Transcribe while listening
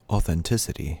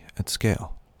Authenticity at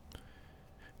scale.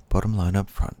 Bottom line up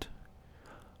front.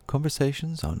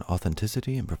 Conversations on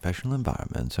authenticity in professional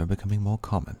environments are becoming more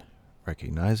common,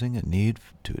 recognizing a need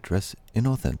to address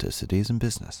inauthenticities in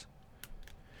business.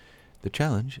 The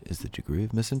challenge is the degree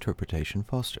of misinterpretation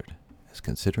fostered, as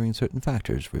considering certain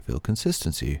factors reveal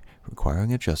consistency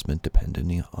requiring adjustment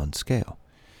depending on scale.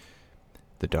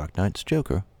 The Dark Knight's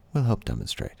Joker will help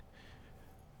demonstrate.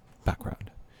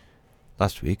 Background.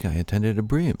 Last week, I attended a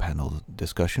brilliant panel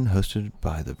discussion hosted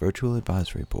by the Virtual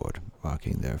Advisory Board,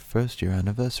 marking their first-year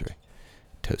anniversary.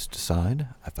 Toast aside,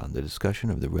 I found the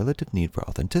discussion of the relative need for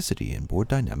authenticity in board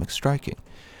dynamics striking,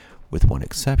 with one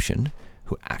exception,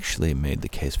 who actually made the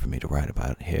case for me to write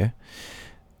about it here.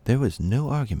 There was no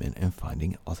argument in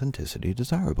finding authenticity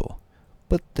desirable,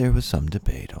 but there was some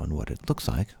debate on what it looks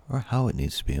like or how it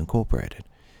needs to be incorporated.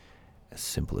 As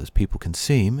simple as people can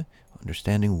seem,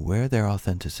 understanding where their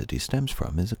authenticity stems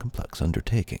from is a complex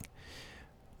undertaking.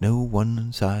 No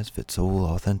one-size-fits-all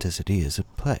authenticity is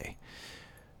at play.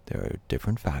 There are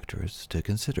different factors to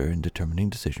consider in determining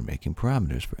decision-making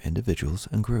parameters for individuals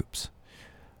and groups.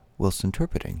 Whilst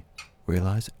interpreting,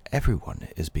 realize everyone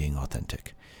is being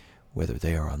authentic. Whether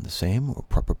they are on the same or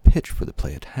proper pitch for the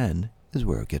play at hand is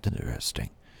where it gets interesting.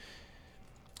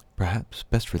 Perhaps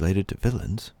best related to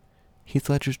villains, Heath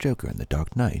Ledger's Joker in The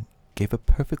Dark Knight gave a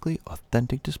perfectly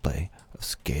authentic display of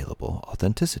scalable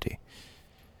authenticity.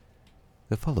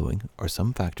 The following are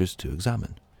some factors to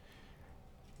examine.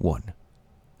 1.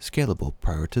 Scalable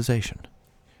prioritization.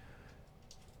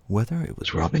 Whether it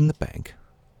was robbing the bank,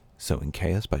 sowing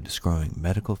chaos by destroying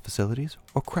medical facilities,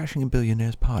 or crashing a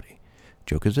billionaire's party,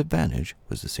 Joker's advantage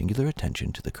was the singular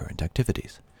attention to the current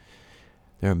activities.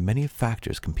 There are many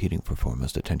factors competing for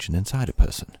foremost attention inside a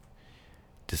person.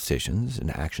 Decisions and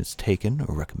actions taken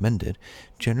or recommended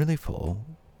generally fall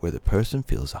where the person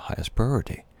feels the highest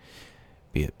priority,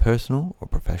 be it personal or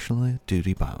professionally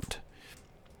duty-bound.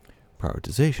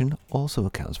 Prioritization also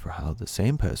accounts for how the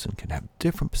same person can have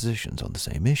different positions on the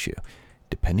same issue,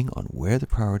 depending on where the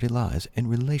priority lies in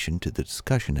relation to the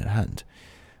discussion at hand.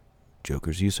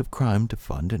 Joker's use of crime to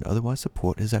fund and otherwise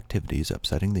support his activities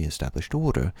upsetting the established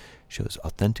order shows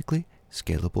authentically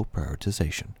scalable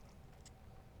prioritization.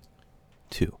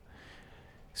 2.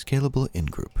 Scalable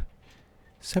in-group.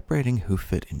 Separating who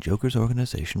fit in Joker's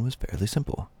organization was fairly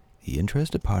simple. The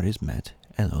interested parties met,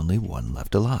 and only one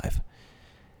left alive.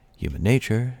 Human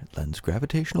nature lends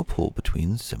gravitational pull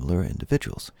between similar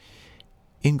individuals.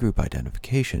 In-group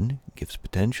identification gives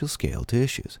potential scale to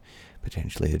issues,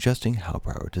 potentially adjusting how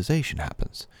prioritization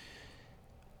happens.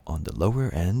 On the lower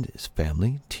end is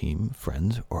family, team,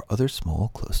 friends, or other small,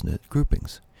 close-knit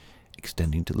groupings,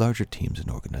 extending to larger teams and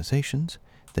organizations,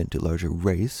 then to larger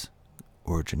race,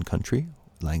 origin country,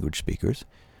 language speakers,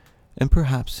 and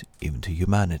perhaps even to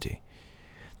humanity.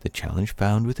 The challenge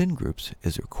found within groups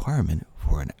is a requirement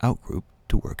for an outgroup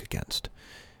to work against.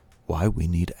 Why we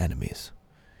need enemies.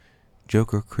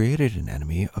 Joker created an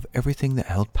enemy of everything that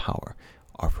held power,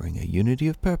 offering a unity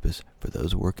of purpose for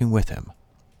those working with him.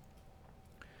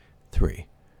 3.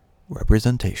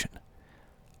 Representation.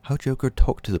 How Joker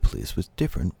talked to the police was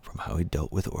different from how he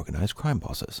dealt with organized crime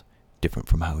bosses, different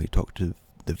from how he talked to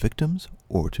the victims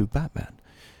or to Batman.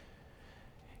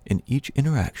 In each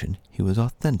interaction, he was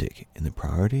authentic in the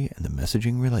priority and the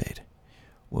messaging relayed.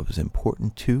 What was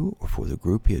important to or for the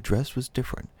group he addressed was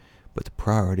different, but the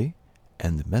priority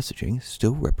and the messaging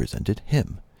still represented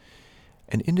him.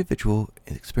 An individual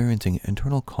experiencing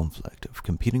internal conflict of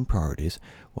competing priorities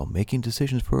while making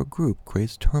decisions for a group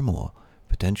creates turmoil,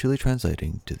 potentially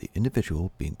translating to the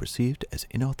individual being perceived as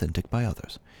inauthentic by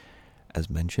others. As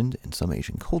mentioned in some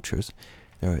Asian cultures,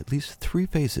 there are at least 3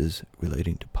 phases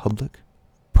relating to public,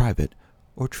 private,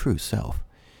 or true self.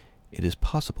 It is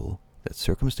possible that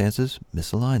circumstances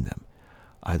misalign them,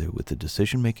 either with the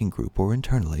decision-making group or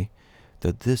internally,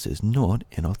 though this is not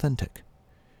inauthentic.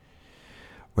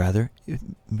 Rather, it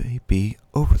may be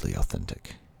overly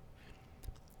authentic.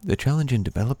 The challenge in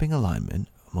developing alignment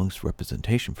amongst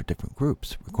representation for different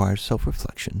groups requires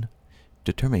self-reflection,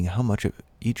 determining how much of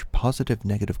each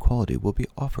positive-negative quality will be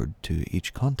offered to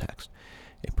each context.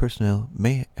 A personnel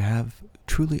may have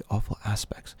truly awful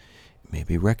aspects. It may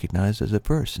be recognized as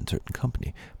adverse in certain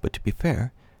company, but to be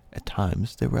fair, at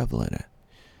times they revel in it.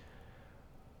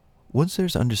 Once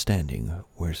there's understanding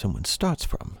where someone starts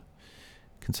from,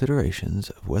 considerations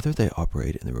of whether they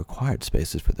operate in the required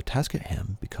spaces for the task at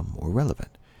hand become more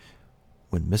relevant.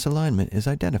 When misalignment is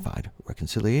identified,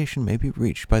 reconciliation may be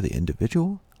reached by the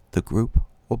individual, the group,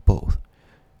 or both.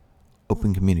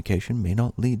 Open communication may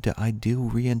not lead to ideal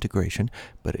reintegration,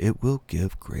 but it will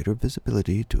give greater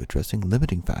visibility to addressing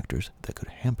limiting factors that could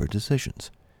hamper decisions.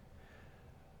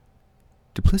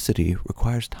 Simplicity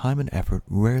requires time and effort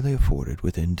rarely afforded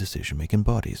within decision-making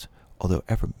bodies, although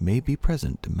effort may be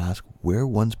present to mask where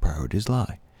one's priorities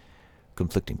lie.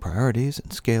 Conflicting priorities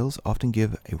and scales often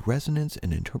give a resonance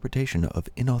and interpretation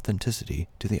of inauthenticity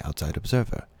to the outside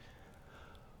observer.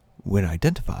 When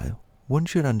identified, one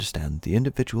should understand the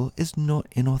individual is not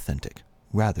inauthentic,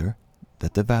 rather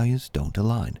that the values don't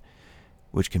align,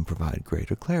 which can provide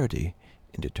greater clarity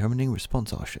in determining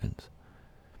response options.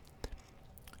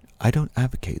 I don't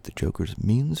advocate the Joker's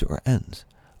means or ends.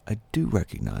 I do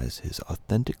recognize his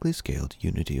authentically scaled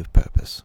unity of purpose.